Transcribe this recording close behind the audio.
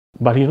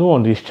But you know,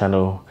 on this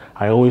channel,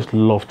 I always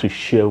love to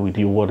share with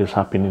you what is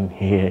happening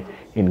here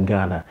in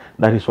Ghana.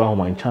 That is why on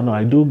my channel,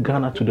 I do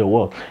Ghana to the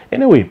world.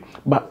 Anyway,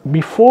 but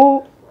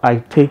before I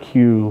take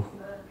you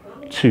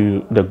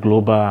to the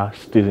Global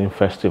Citizen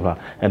Festival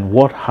and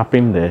what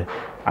happened there,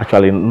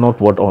 actually not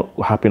what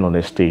happened on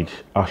the stage,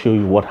 I'll show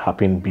you what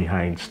happened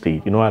behind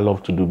stage. You know, I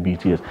love to do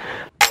BTS.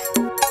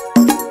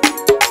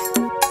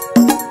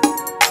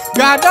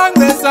 Gadang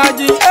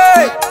besaji,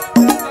 eh,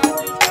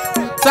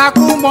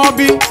 Saku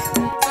mobi,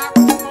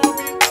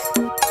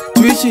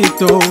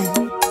 Twishito,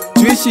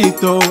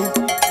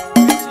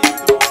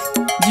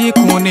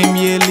 Jikone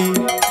mieli.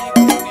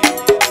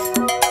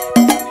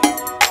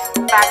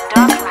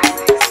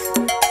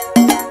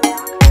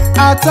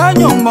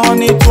 Atanyo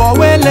money to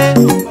wele,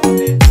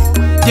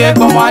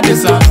 Jeko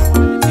wadisa.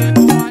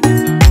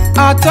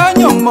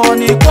 Atanyo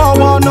money kwa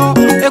wono,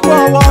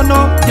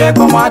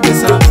 Jeko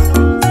wadisa.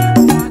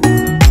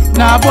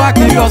 Na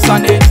bwake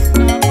yosane,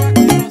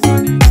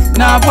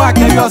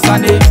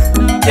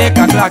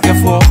 Eka klake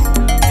fo.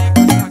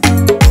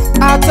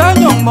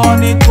 Atanyo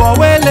money to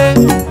wele,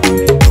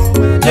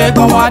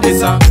 Jeko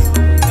wadisa.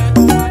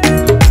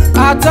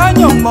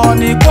 Atanyo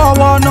money kwa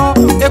wono,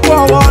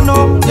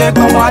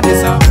 Jeko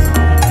wadisa.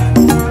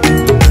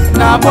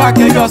 Na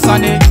bwake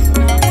yosane,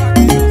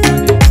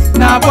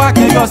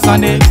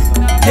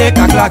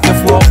 Eka klake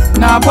fo.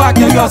 Na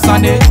bwake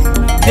yosane,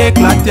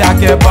 Eka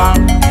klake bang.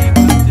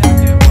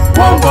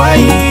 One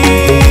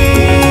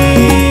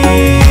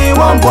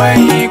boy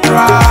he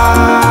cry.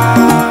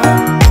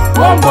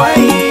 One boy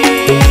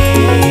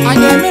I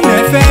give me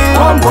my fan.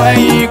 One boy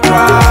he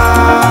cry.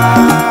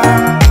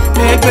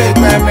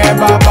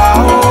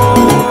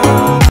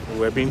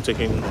 We're being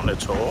taken on a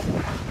tour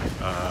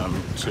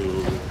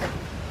to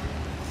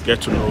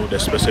get to know the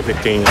specific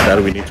things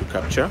that we need to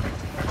capture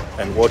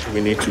and what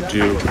we need to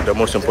do, the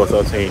most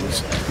important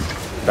things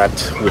that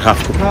we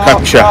have to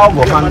capture.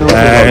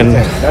 And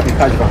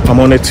I'm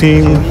on a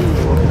team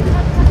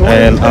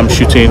and I'm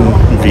shooting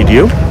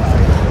video.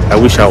 I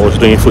wish I was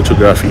doing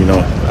photography, you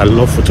know. I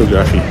love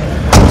photography,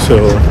 so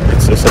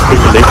it's a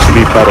privilege to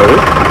be part of it.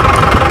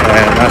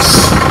 And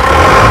as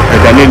a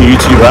Ghanaian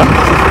YouTuber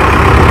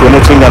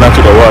promoting Ghana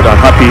to the world, I'm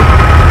happy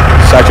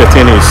such a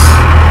thing is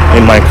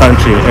in my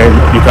country, and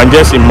you can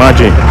just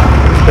imagine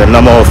the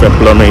number of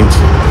employment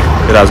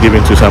it has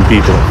given to some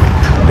people.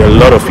 There are a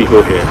lot of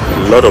people here,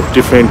 a lot of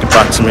different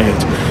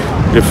departments,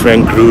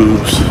 different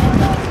groups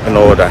and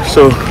all that.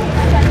 So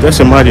just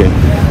imagine,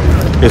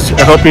 it's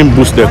helping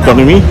boost the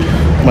economy.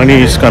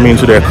 Money is coming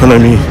into the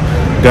economy.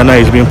 Ghana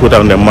is being put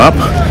on the map.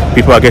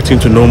 People are getting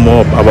to know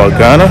more about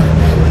Ghana.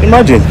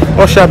 Imagine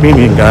Usher being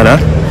in Ghana.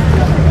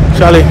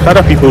 Charlie,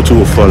 other people too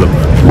will follow.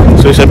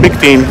 So it's a big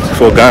thing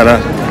for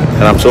Ghana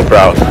and I'm so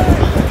proud.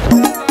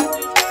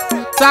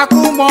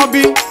 Saku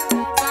mobi,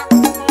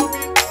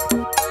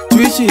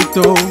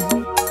 Twishito,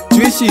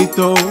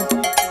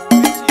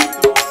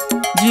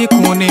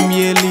 Jikone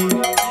mieli.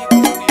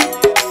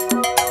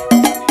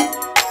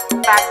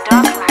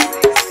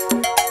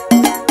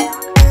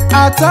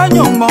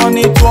 Atanyo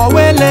money to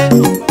wele,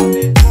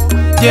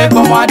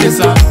 Jeko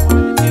wadisa.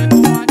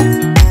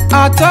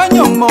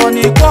 Atanyo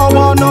money kwa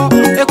wono,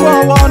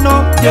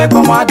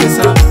 Jeko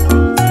wadisa.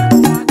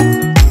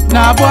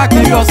 Na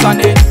bwake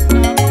yosane,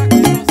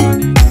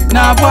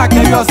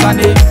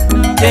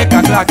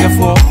 Eka klake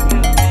fo.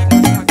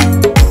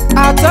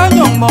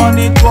 Atanyo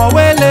money to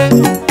wele,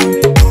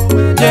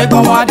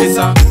 Jeko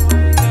wadisa.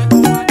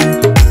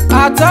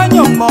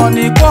 Atanyo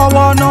money kwa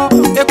wono,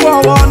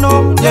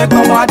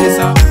 Jeko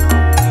wadisa.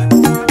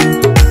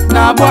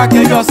 Na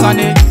bwake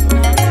yosane.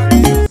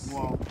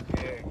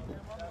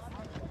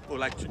 Oh,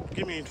 like,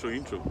 give me intro.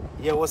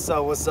 Yeah, what's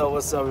up?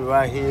 We're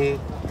right here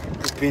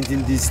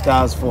painting these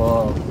stars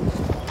for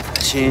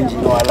change.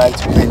 You know, I like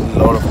to paint a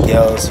lot of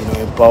girls, you know,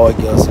 empower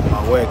girls in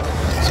my work.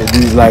 So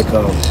this is like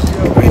a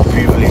great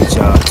privilege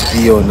to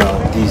be on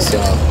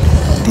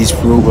this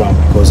program,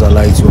 because I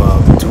like to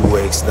do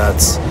works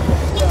that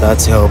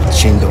help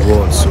change the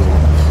world. So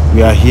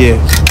we are here.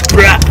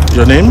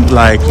 Your name?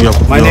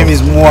 My name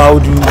is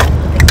Muaudu.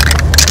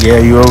 Yeah,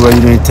 you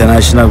already know,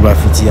 international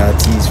graffiti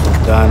artist from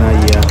Ghana.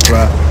 Yeah,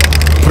 Accra,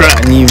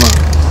 Nima.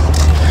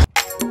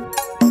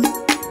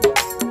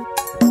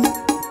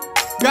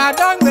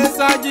 Gadang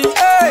besaji,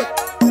 eh,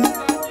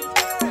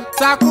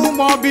 Saku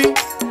mobi,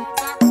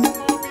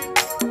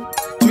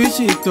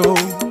 Twishito,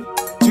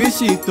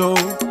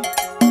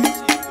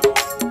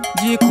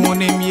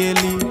 Jikone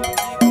mieli.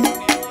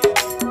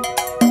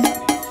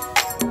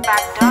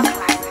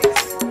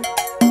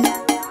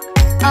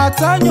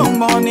 Atanyo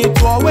money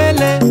to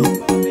wele,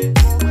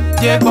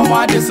 Jeko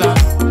wadisa.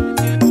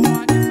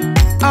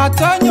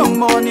 Atanyo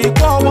money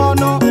kwa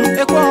wono,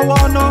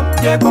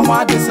 Jeko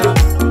wadisa.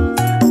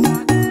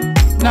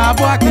 Na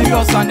bwake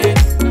yosane,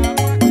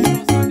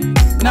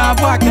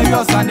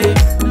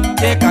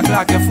 Eka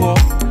klake fo.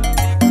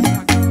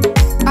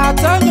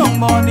 Atanyo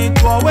money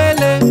to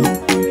wele,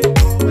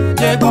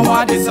 Jeko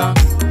wadisa.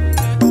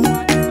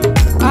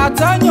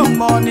 Atanyo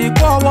money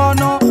kwa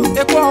wono,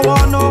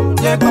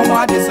 Jeko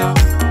wadisa.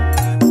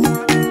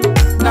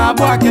 na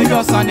boa ke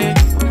yo sane,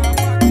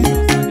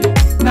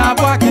 na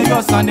boa ke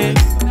yo sane,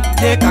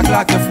 de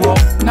kakla ke fo,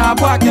 na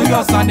boa ke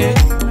yo sane,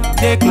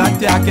 de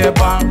klate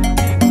akeba.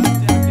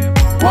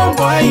 One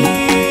boy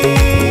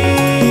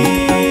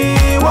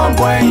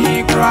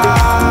cry,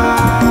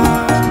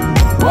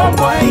 one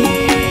boy,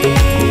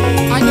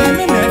 I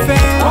me fe,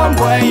 one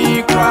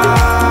boy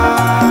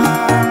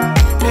cry,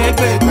 hey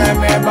baby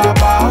me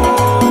baba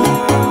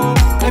oh,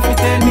 if you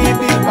tell me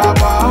be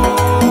baba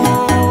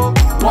oh,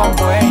 one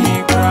boy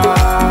cry,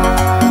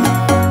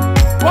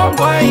 one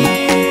boy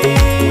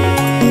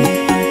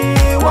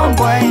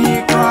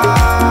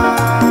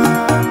cry,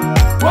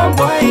 one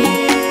boy,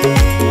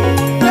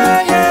 yeah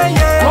yeah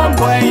yeah, one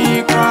boy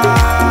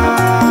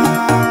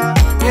cry,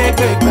 hey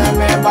baby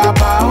me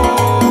baba oh,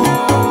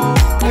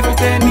 if you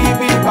tell me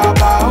be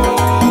baba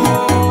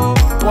oh,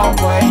 one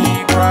boy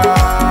cry,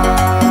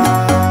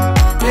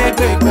 hey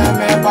baby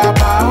me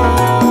baba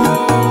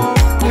oh,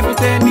 if you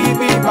tell me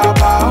be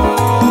baba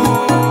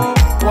oh,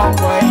 one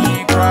boy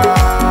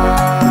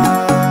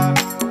cry.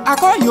 I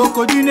call you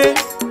Kodune,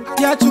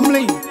 ya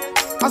chumli,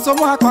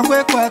 asomo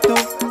akwakwe kweto.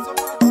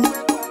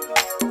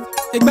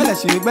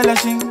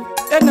 Igbeleshi,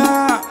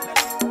 ena,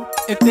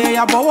 ete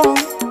ya bowo,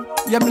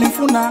 ye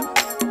blinfuna,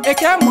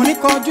 eke moni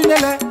ko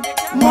junele,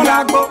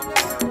 molago,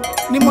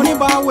 ni moni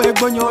ba we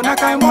gbonyo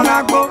nakai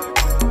molago,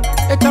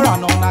 etara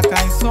no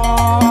nakai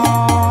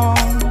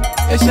son,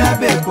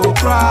 eshebe go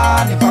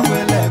kra ni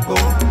pakwelego,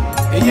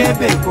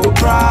 eyebe go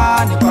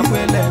kra ni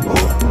pakwelego,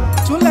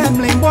 tule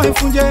mlimbo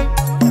ifunje,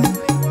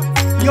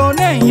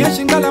 yone ye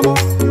shingalamo,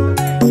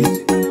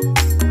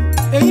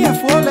 eye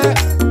fole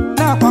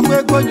na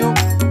pakwe gbonyo.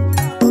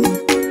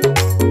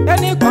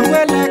 Any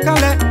kwele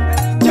kale,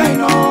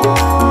 jaino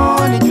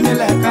ni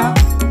juneleka,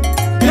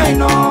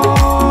 jaino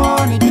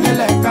ni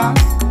juneleka,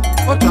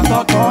 otra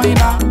toto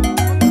ina.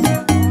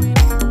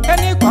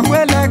 Any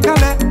kwele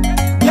kale,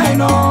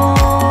 jaino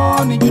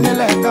ni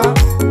juneleka,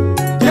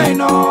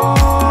 jaino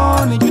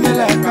ni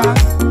juneleka,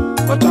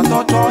 otra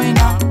toto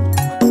ina.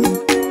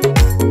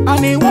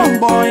 Ani one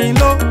boy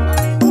lo,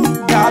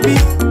 Gabi,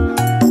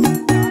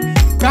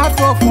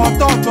 Gato for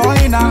toto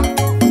ina.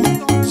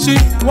 She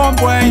one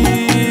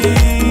boy.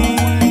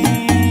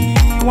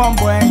 One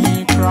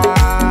boy cry,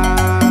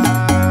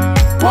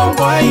 one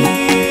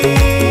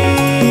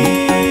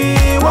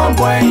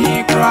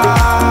boy cry,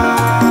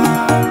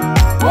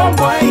 one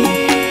boy,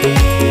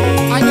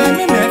 I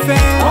me fe,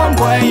 one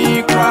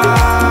boy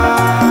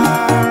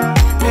cry,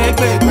 hey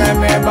baby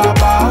me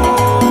baba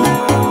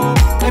oh,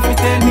 if you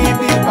tell me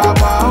be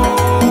baba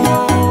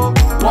oh,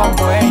 one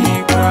boy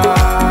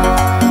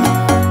cry,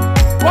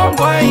 one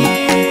boy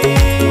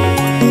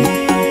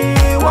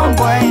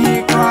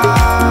cry.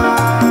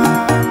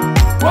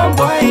 One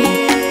boy,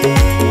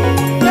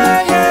 yeah,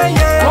 yeah,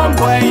 yeah. One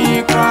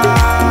boy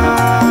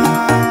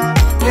cry,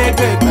 hey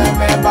baby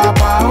me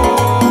baba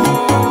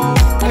oh,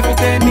 if you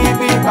tell me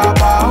be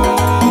baba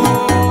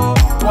oh,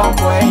 one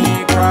boy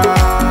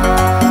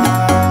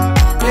cry,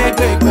 hey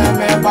baby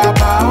me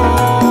baba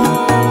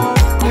oh,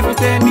 if you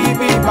tell me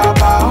be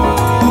baba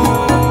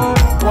oh,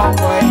 one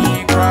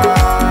boy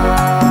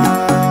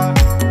cry.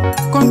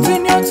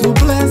 Continue to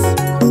bless,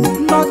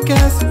 not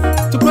curse,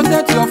 to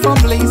protect your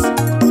families,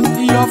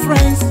 your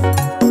friends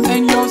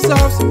and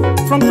yourselves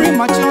from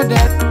premature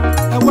death.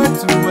 A word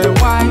to a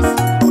wise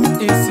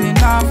is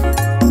enough.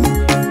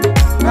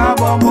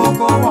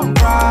 Kabomoko won't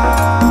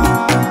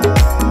cry.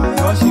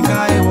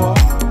 Yoshika ewo,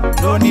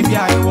 doni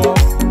bia ewo.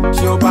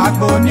 Shio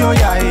backbone yo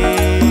ya e.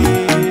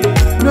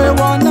 No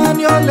one on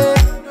your leg.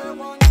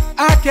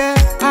 Ake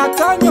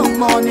atanyo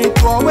money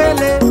for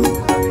wele.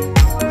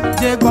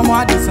 Jego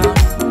mwadisa.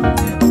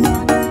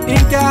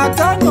 Inke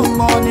atanyo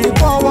money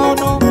for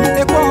wono.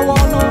 Eko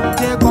wono.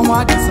 Jego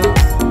mwadisa.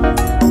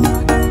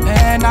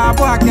 Na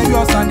boa ke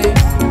yo sane,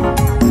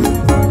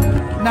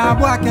 na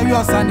boa ke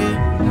yo sane,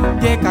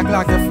 de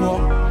kakla ke fo.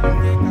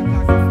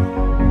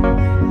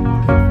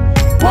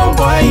 One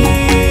boy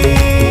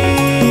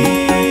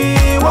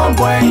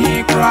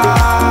cry,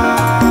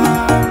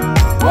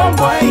 one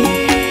boy,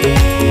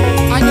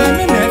 I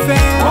me fe,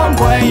 one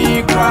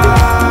boy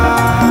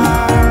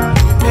cry.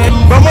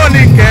 Come on,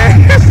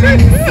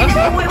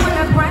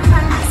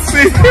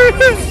 See,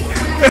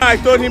 I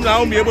told him I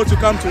won't be able to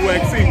come to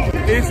work. See,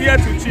 he's here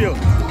to chill.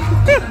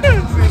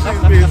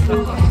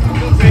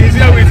 He's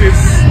here with his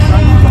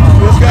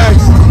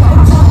guys.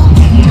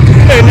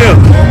 Hey, Neil.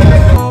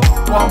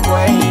 One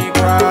boy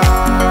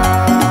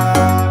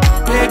cry,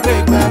 hey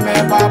big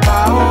man,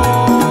 baba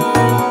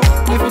oh,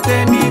 if you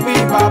tell me be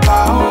baba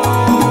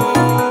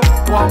oh,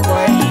 one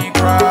boy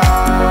cry.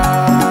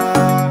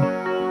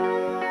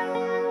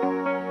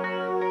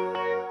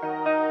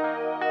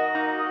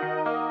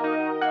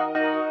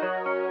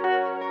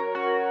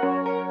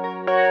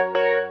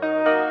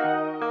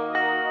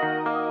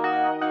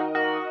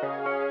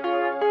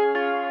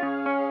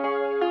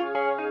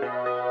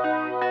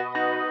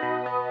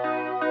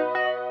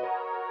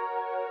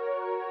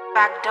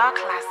 Backdoor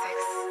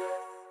Classics.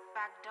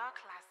 Backdoor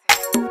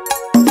Classics.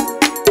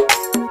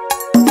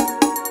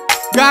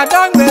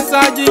 Gadang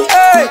Besaji,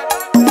 hey!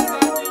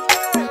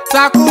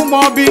 Saku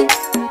Mobi,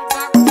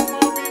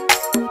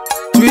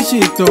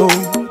 Twishito,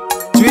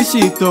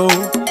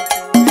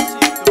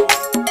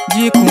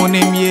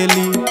 Jikone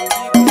Mieli.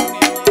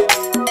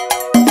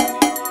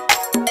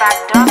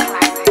 Backdoor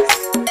Classics.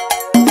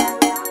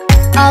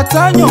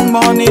 Atanyo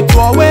money to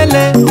a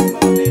wele,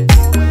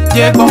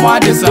 Jekon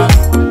Wadisa.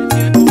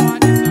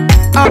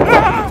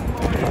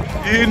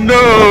 You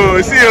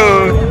know, see you,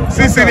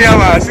 see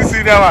cinema,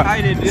 see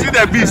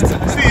the beast,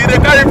 see the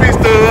carry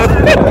beast.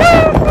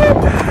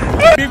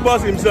 Big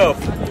boss himself.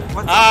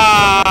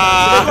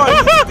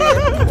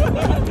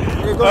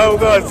 Oh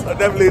God,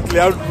 definitely,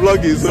 I'm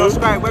vlogging. So.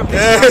 Subscribe.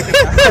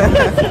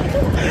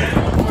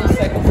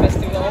 Second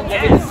festival,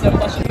 maybe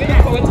December. Should we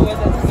look forward towards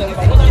that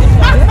December? What are you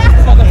planning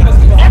for the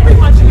festival?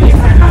 Everyone should be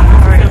excited about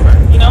December.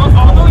 You know,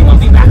 although we won't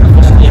be back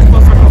officially as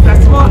close to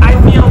festival, I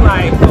feel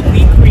like what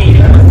we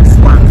created was the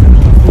spark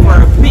for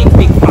a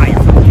big fire.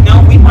 You know,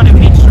 we want to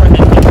make sure that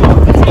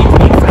people continue to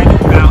be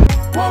excited about.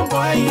 One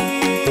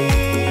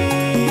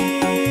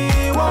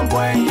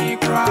boy,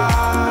 cry.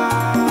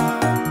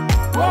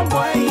 One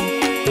boy,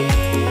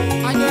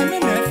 I get me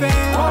my fan.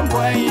 One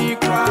boy,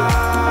 cry.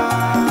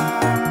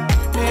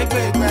 Hey,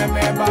 big man,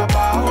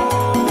 Baba,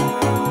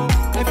 oh.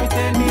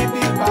 Everything need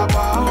be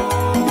Baba,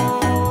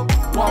 oh.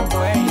 One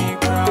boy,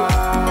 cry.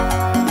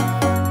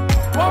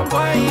 One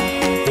boy,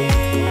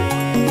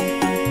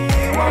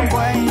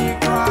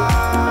 cry.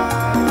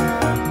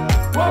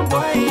 One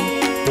boy.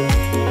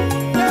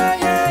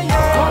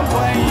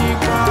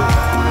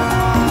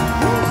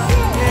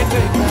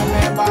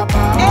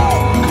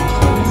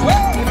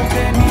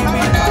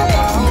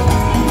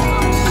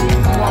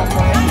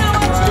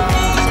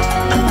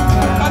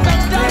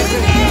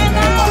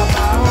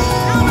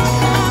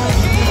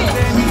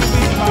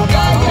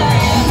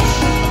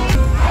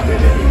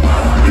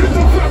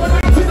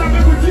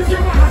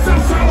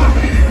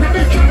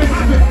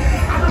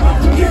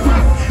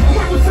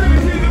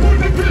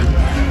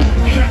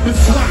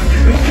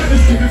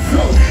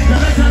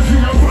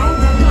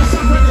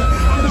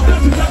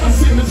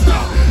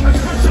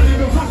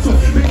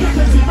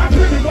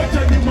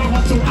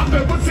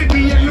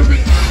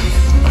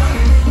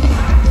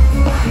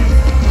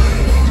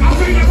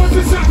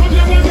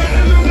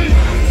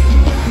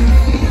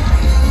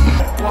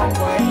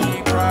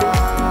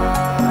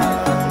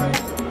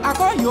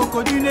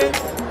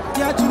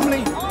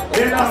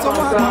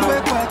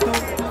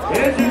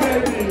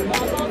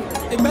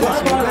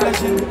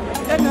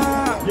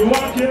 You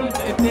want him?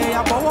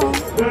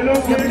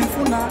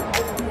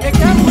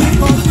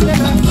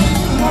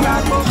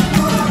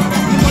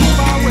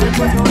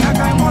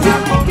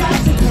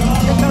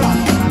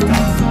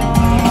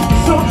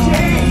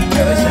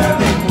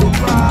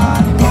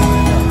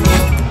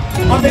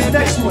 On this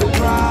next one,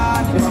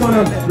 it's going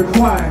to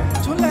require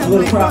a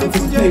little crowd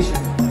participation.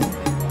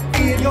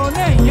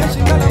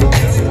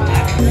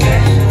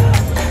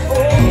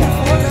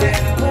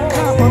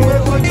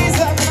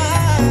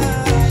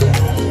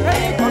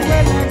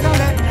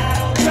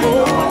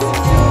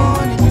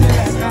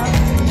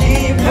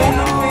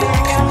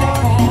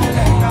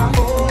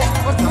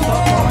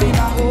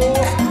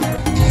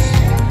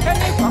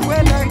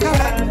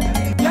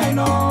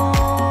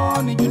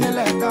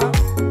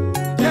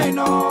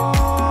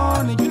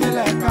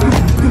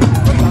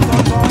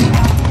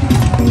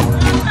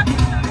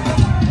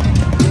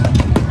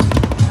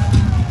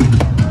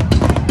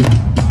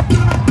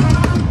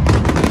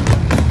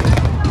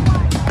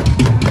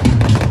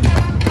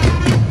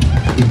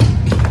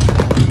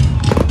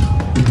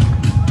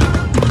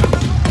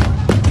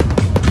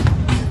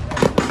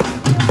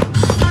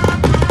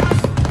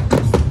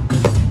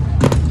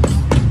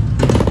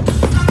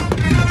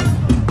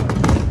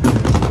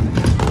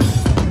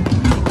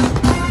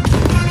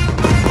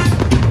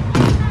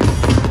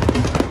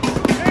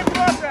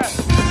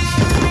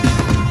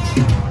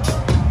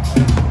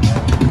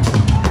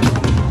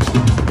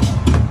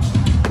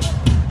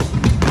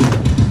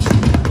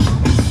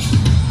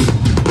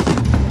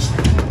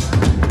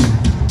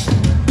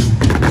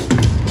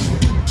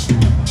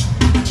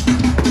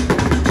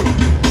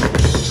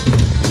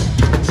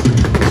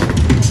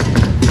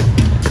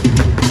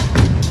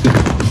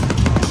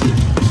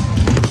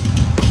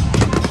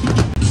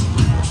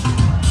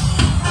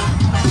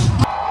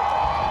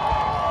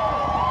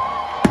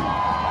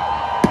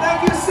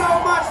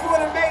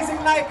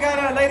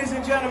 Ladies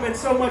and gentlemen,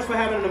 so much for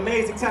having an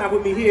amazing time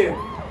with me here.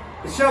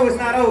 The show is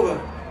not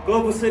over.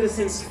 Global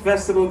Citizens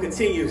Festival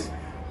continues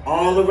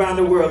all around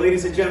the world.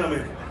 Ladies and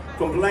gentlemen,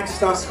 from Black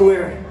Star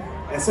Square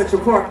and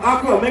Central Park,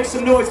 Accra, make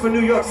some noise for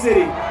New York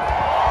City.